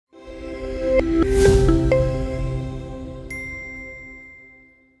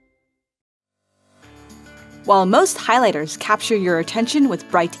While most highlighters capture your attention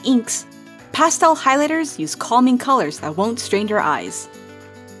with bright inks, pastel highlighters use calming colors that won't strain your eyes.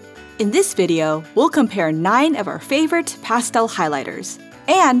 In this video, we'll compare 9 of our favorite pastel highlighters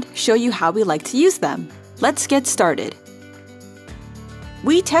and show you how we like to use them. Let's get started.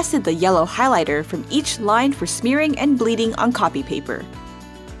 We tested the yellow highlighter from each line for smearing and bleeding on copy paper.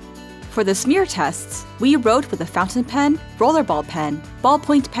 For the smear tests, we wrote with a fountain pen, rollerball pen,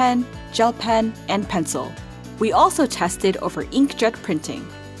 ballpoint pen, gel pen, and pencil. We also tested over inkjet printing.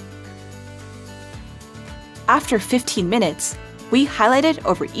 After 15 minutes, we highlighted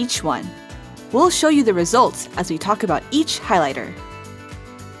over each one. We'll show you the results as we talk about each highlighter.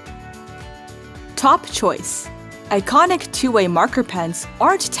 Top choice. Iconic two-way marker pens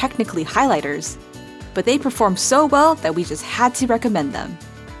aren't technically highlighters, but they perform so well that we just had to recommend them.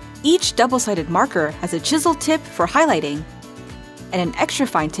 Each double-sided marker has a chisel tip for highlighting and an extra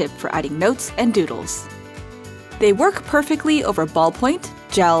fine tip for adding notes and doodles. They work perfectly over ballpoint,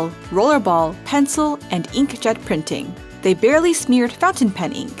 gel, rollerball, pencil, and inkjet printing. They barely smeared fountain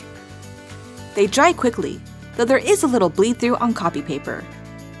pen ink. They dry quickly, though there is a little bleed through on copy paper.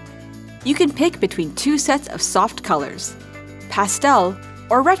 You can pick between 2 sets of soft colors, pastel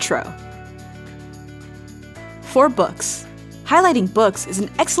or retro. For books, highlighting books is an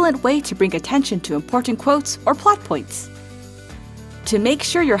excellent way to bring attention to important quotes or plot points. To make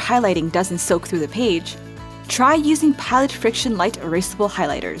sure your highlighting doesn't soak through the page, try using Pilot FriXion Light Erasable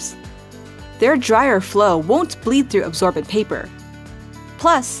highlighters. Their drier flow won't bleed through absorbent paper.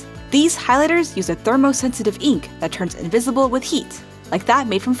 Plus, these highlighters use a thermosensitive ink that turns invisible with heat, like that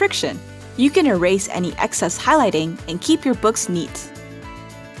made from FriXion. You can erase any excess highlighting and keep your books neat.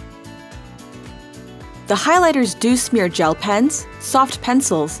 The highlighters do smear gel pens, soft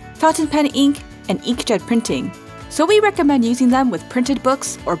pencils, fountain pen ink, and inkjet printing, so we recommend using them with printed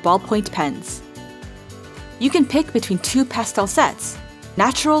books or ballpoint pens. You can pick between 2 pastel sets,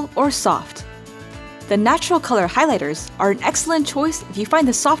 natural or soft. The natural color highlighters are an excellent choice if you find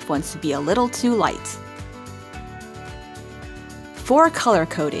the soft ones to be a little too light. For color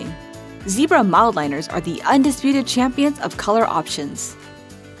coding, Zebra Mildliners are the undisputed champions of color options.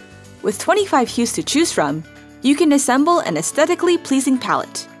 With 25 hues to choose from, you can assemble an aesthetically pleasing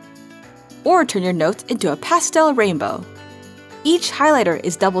palette, or turn your notes into a pastel rainbow. Each highlighter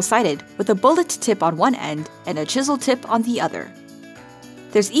is double-sided with a bullet tip on one end and a chisel tip on the other.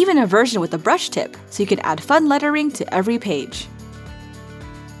 There's even a version with a brush tip, so you can add fun lettering to every page.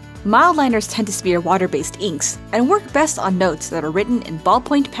 Mildliners tend to smear water-based inks and work best on notes that are written in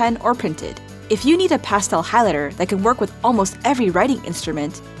ballpoint pen or printed. If you need a pastel highlighter that can work with almost every writing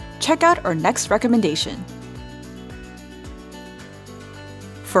instrument, check out our next recommendation.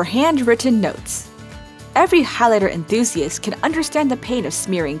 For handwritten notes, every highlighter enthusiast can understand the pain of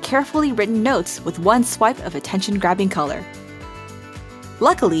smearing carefully written notes with one swipe of attention-grabbing color.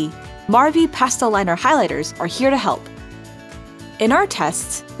 Luckily, Marvy PastelLiner highlighters are here to help. In our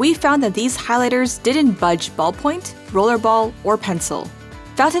tests, we found that these highlighters didn't budge ballpoint, rollerball, or pencil.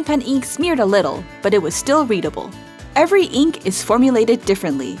 Fountain pen ink smeared a little, but it was still readable. Every ink is formulated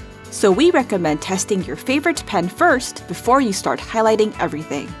differently, so we recommend testing your favorite pen first before you start highlighting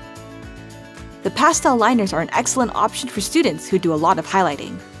everything. The pastel liners are an excellent option for students who do a lot of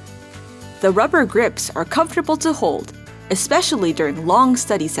highlighting. The rubber grips are comfortable to hold, especially during long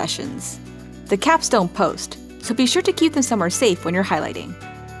study sessions. The caps don't post, so be sure to keep them somewhere safe when you're highlighting.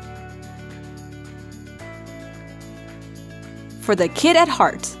 For the kid at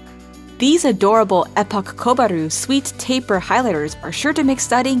heart, these adorable Epoch Kobaru Sweet Taper highlighters are sure to make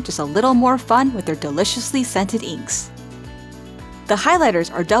studying just a little more fun with their deliciously scented inks. The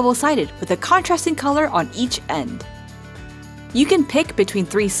highlighters are double-sided with a contrasting color on each end. You can pick between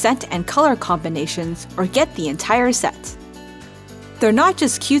 3 scent and color combinations or get the entire set. They're not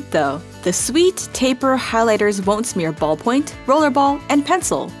just cute though. The Sweet Taper highlighters won't smear ballpoint, rollerball, and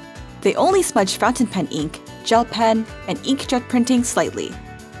pencil. They only smudge fountain pen ink, gel pen, and inkjet printing slightly.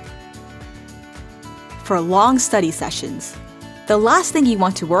 For long study sessions, the last thing you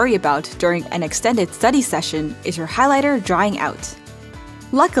want to worry about during an extended study session is your highlighter drying out.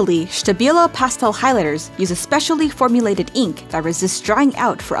 Luckily, Stabilo pastel highlighters use a specially formulated ink that resists drying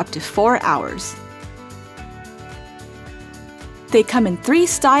out for up to 4 hours. They come in 3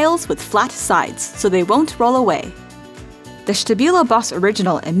 styles with flat sides, so they won't roll away. The Stabilo Boss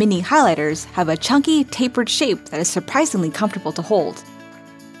Original and Mini highlighters have a chunky, tapered shape that is surprisingly comfortable to hold.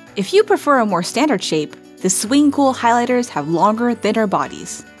 If you prefer a more standard shape, the Swing Cool highlighters have longer, thinner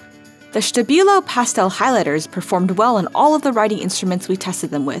bodies. The Stabilo pastel highlighters performed well on all of the writing instruments we tested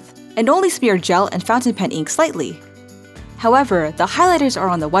them with, and only smeared gel and fountain pen ink slightly. However, the highlighters are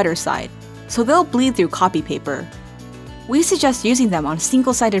on the wetter side, so they'll bleed through copy paper. We suggest using them on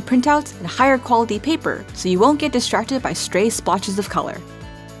single-sided printouts and higher quality paper so you won't get distracted by stray splotches of color.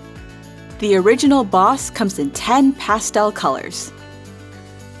 The original Boss comes in 10 pastel colors.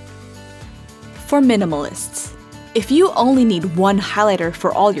 For minimalists, if you only need one highlighter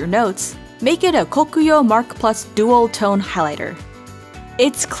for all your notes, make it a Kokuyo Mark Plus Dual Tone Highlighter.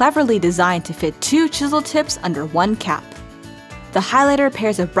 It's cleverly designed to fit 2 chisel tips under one cap. The highlighter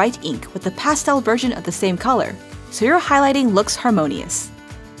pairs a bright ink with the pastel version of the same color, so your highlighting looks harmonious.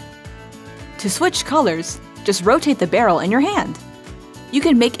 To switch colors, just rotate the barrel in your hand. You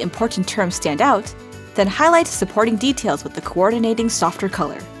can make important terms stand out, then highlight supporting details with the coordinating softer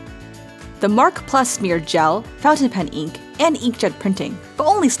color. The Mark Plus smeared gel, fountain pen ink, and inkjet printing, but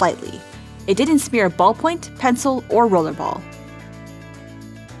only slightly. It didn't smear ballpoint, pencil, or rollerball.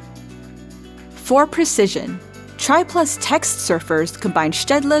 For precision, Triplus Textsurfers combine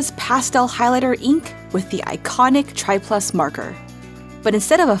Staedtler's pastel highlighter ink with the iconic Triplus marker. But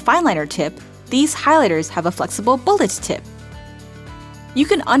instead of a fineliner tip, these highlighters have a flexible bullet tip. You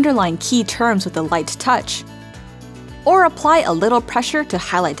can underline key terms with a light touch, or apply a little pressure to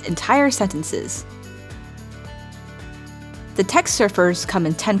highlight entire sentences. The Textsurfers come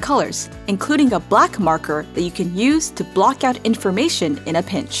in 10 colors, including a black marker that you can use to block out information in a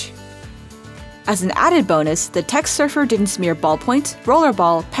pinch. As an added bonus, the Textsurfer didn't smear ballpoint,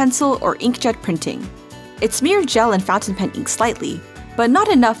 rollerball, pencil, or inkjet printing. It smeared gel and fountain pen ink slightly, but not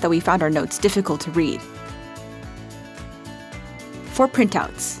enough that we found our notes difficult to read. For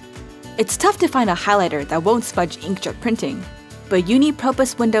printouts, it's tough to find a highlighter that won't smudge inkjet printing, but Uni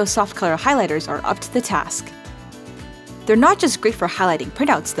Propus Window soft color highlighters are up to the task. They're not just great for highlighting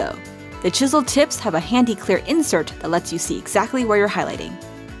printouts though. The chiseled tips have a handy clear insert that lets you see exactly where you're highlighting.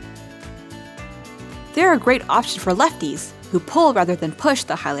 They're a great option for lefties who pull rather than push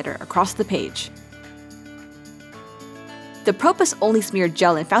the highlighter across the page. The Propus only smeared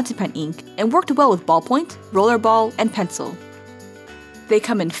gel and fountain pen ink and worked well with ballpoint, rollerball, and pencil. They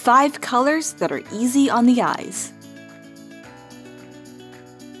come in 5 colors that are easy on the eyes.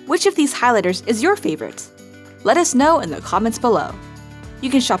 Which of these highlighters is your favorite? Let us know in the comments below. You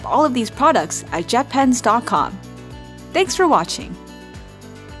can shop all of these products at JetPens.com. Thanks for watching.